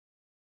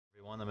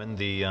I'm in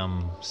the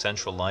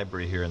Central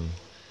Library here in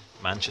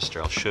Manchester.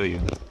 I'll show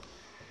you.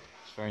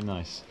 It's very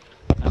nice.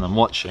 And I'm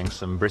watching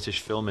some British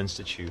Film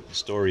Institute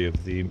story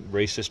of the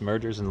racist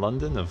murders in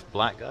London of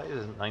black guys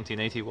in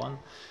 1981.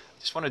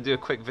 Just want to do a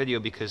quick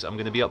video because I'm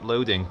going to be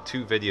uploading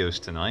two videos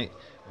tonight.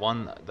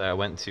 One that I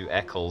went to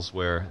Eccles,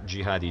 where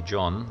Jihadi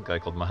John, a guy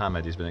called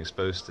Mohammed, who's been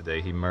exposed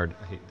today,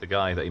 the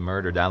guy that he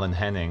murdered, Alan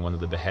Henning, one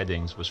of the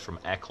beheadings, was from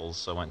Eccles,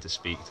 so I went to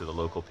speak to the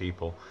local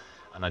people.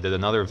 And I did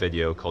another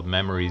video called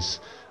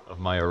Memories of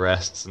My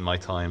Arrests and My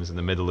Times in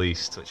the Middle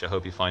East, which I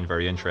hope you find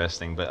very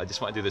interesting. But I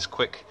just want to do this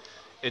quick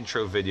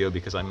intro video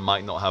because I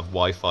might not have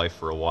Wi-Fi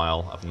for a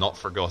while. I've not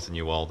forgotten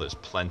you all. There's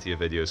plenty of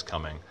videos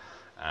coming.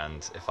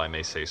 And if I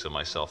may say so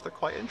myself, they're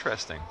quite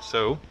interesting.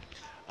 So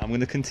I'm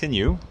going to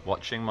continue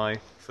watching my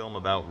film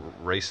about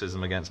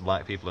racism against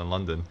black people in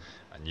London,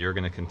 and you're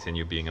going to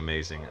continue being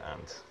amazing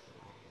and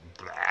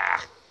blah.